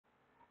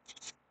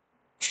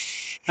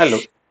Hello,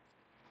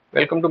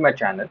 welcome to my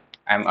channel.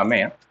 I'm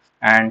Ameya,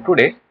 and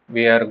today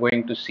we are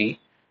going to see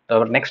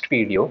our next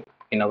video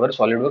in our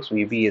SolidWorks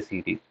VBA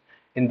series.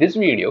 In this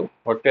video,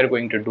 what we are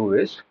going to do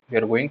is we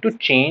are going to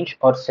change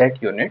or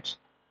set units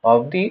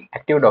of the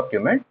active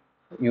document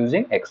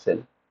using Excel.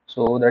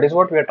 So that is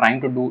what we are trying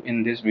to do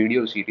in this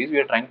video series. We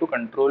are trying to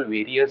control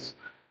various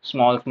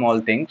small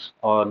things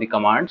or the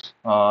commands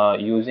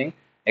using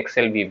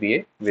Excel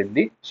VBA with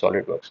the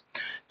SolidWorks.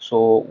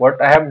 So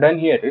what I have done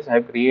here is I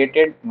have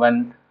created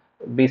one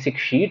basic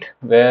sheet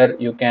where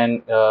you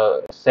can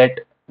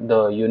set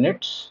the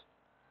units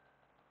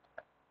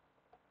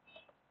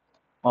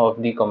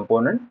of the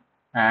component,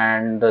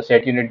 and the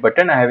set unit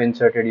button I have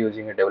inserted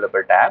using a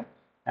developer tab,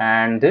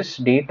 and this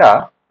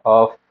data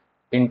of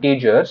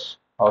integers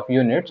of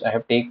units I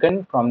have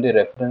taken from the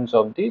reference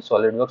of the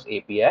SolidWorks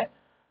API,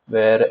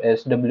 where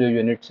SW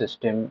unit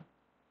system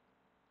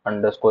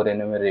underscore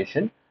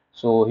enumeration.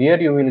 So here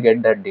you will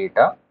get that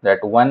data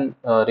that one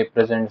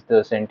represents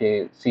the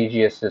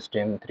CGS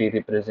system, three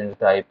represents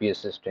the IPS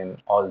system,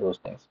 all those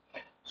things.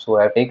 So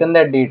I've taken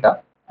that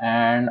data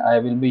and I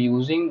will be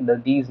using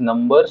these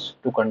numbers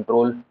to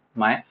control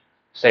my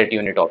set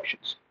unit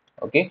options.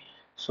 Okay,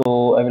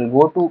 so I will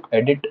go to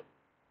edit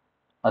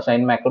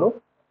assign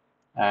macro,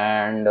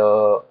 and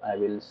I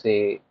will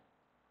say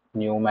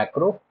new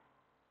macro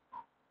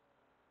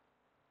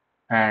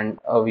and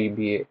a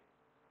VBA.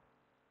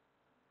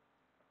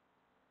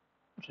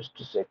 Just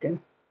a second.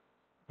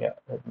 Yeah,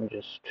 let me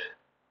just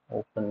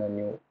open a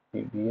new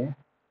VBA,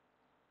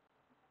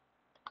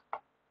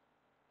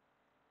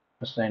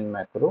 assign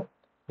macro.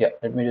 Yeah,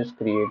 let me just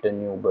create a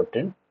new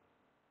button,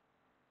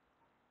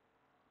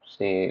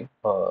 say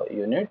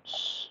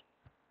units,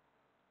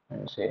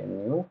 and say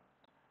new,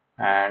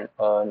 and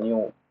a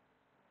new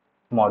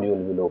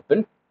module will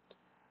open.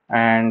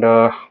 And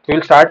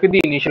we'll start with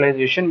the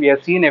initialization. We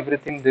have seen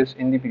everything this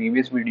in the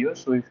previous videos.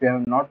 So if you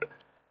have not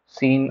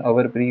seen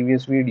our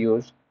previous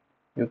videos,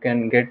 you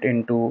can get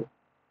into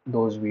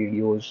those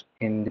videos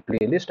in the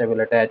playlist. I will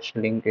attach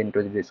link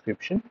into the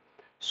description.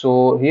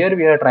 So here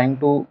we are trying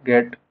to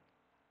get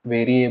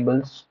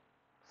variables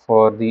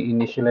for the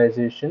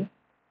initialization,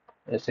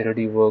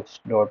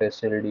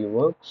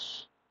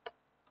 sldworks.sldworks.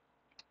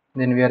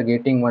 Then we are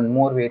getting one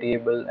more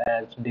variable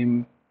as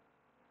dim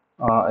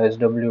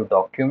sw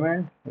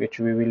document, which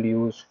we will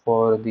use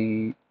for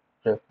the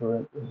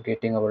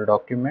getting our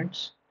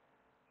documents,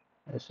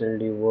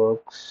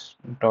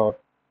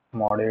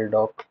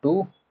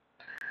 sldworks.modeldoc2.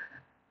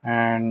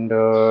 And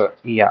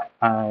yeah,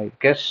 I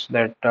guess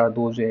that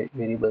those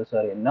variables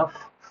are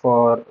enough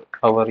for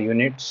our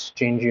units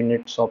change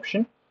units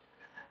option.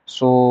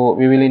 So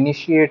we will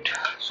initiate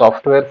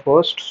software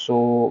first.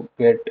 So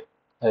get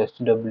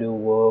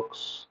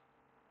swworks.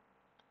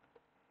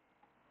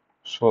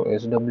 So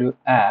sw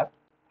app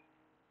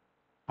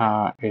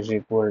is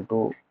equal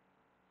to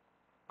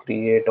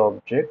create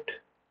object.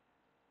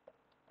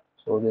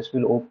 So this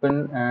will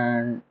open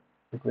and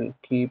it will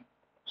keep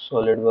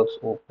SolidWorks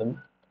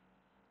open.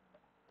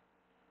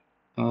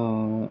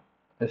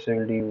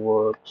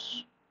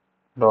 SLDworks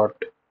dot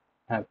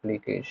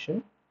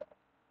application.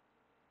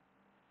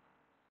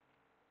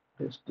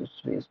 This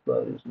space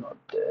bar is not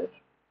there.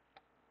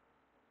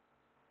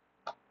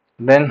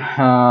 Then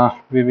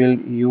we will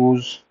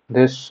use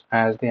this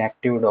as the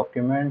active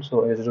document.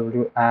 So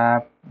sw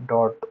app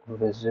dot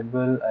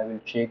visible, I will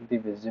check the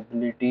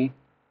visibility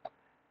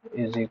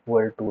is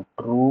equal to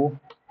true,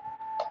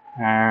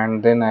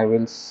 and then I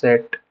will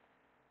set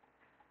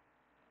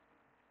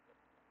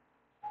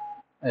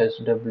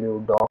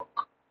swdoc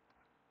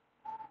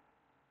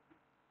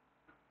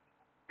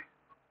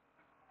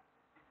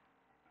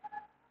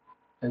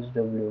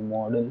sw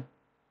model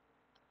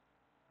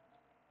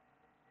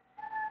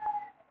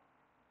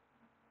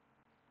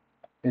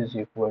is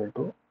equal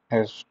to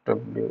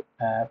sw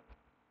app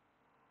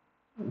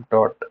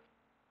dot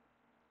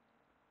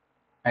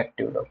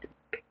active document.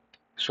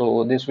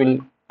 So this will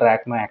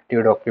track my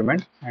active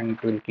document and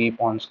it will keep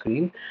on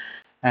screen.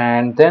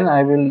 And then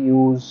I will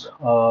use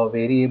a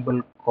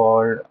variable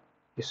called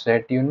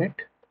set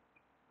unit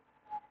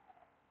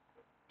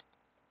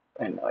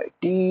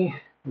NIT,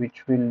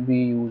 which will be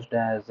used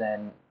as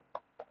an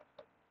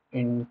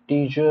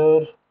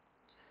integer,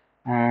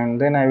 and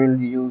then I will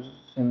use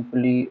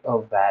simply a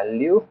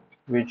value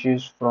which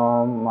is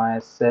from my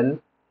cell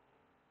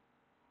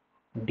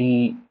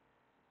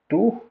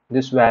D2,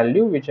 this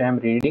value which I am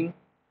reading,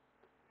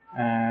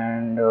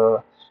 and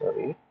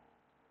sorry,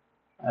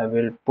 I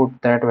will put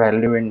that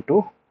value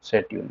into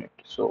set unit.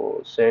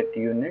 So set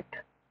unit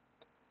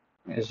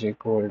is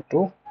equal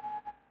to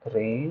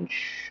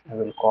range. I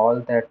will call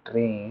that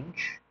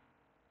range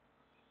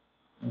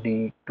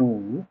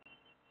D2.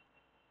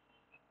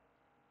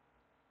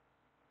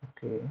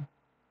 Okay,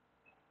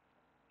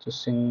 it's a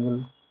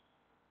single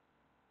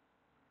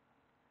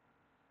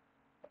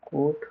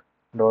quote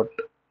dot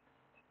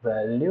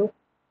value,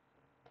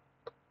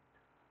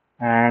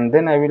 and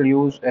then I will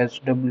use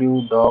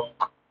swdoc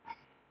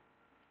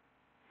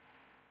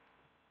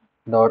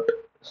dot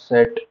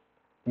set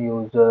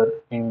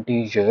user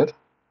integer.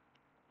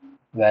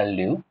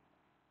 value,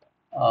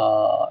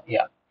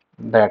 yeah,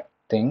 that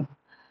thing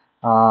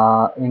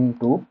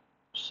into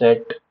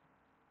set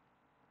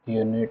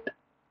unit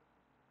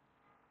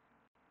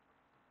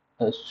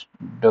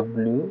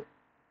SW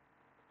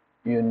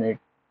unit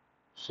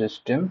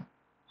system,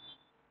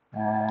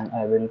 and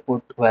I will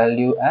put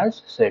value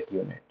as set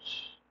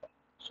units.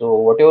 So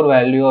whatever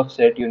value of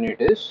set unit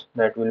is,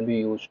 that will be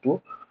used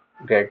to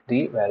get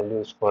the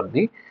values for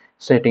the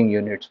setting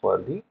units for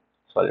the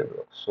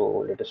SolidWorks.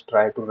 So let us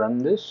try to run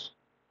this.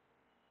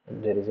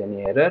 If there is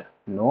any error,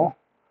 no.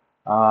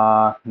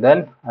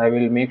 Then I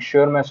will make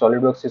sure my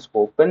SolidWorks is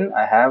open.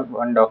 I have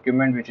one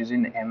document which is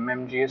in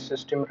MMGS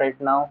system right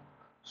now.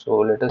 So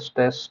let us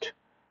test.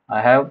 I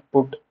have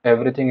put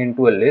everything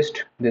into a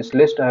list. This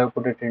list I have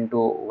put it into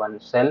one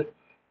cell.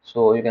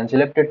 So you can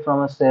select it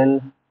from a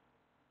cell.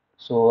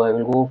 So I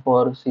will go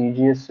for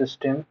CGS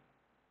system.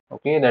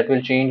 Okay, that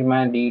will change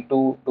my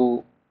D2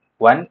 to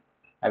 1.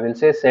 I will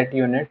say set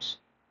units,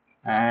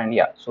 and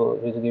yeah, so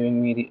it's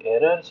giving me the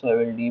error. So I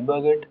will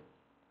debug it.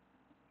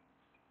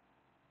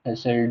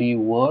 SLD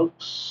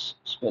works,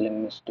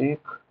 spelling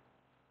mistake.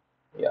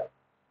 Yeah,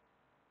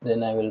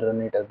 then I will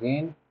run it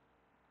again,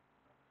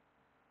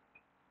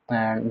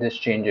 and this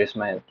changes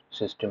my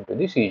system to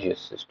the CGS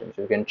system.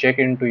 So you can check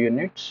into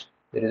units.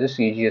 There is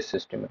a CGS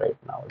system right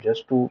now.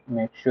 Just to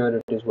make sure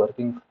it is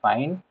working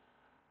fine,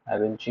 I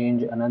will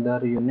change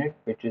another unit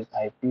which is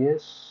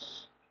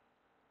IPS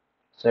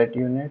set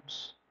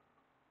units,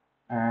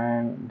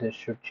 and this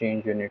should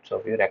change units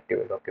of your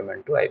active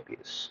document to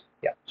IPS.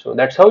 Yeah, so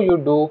that's how you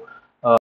do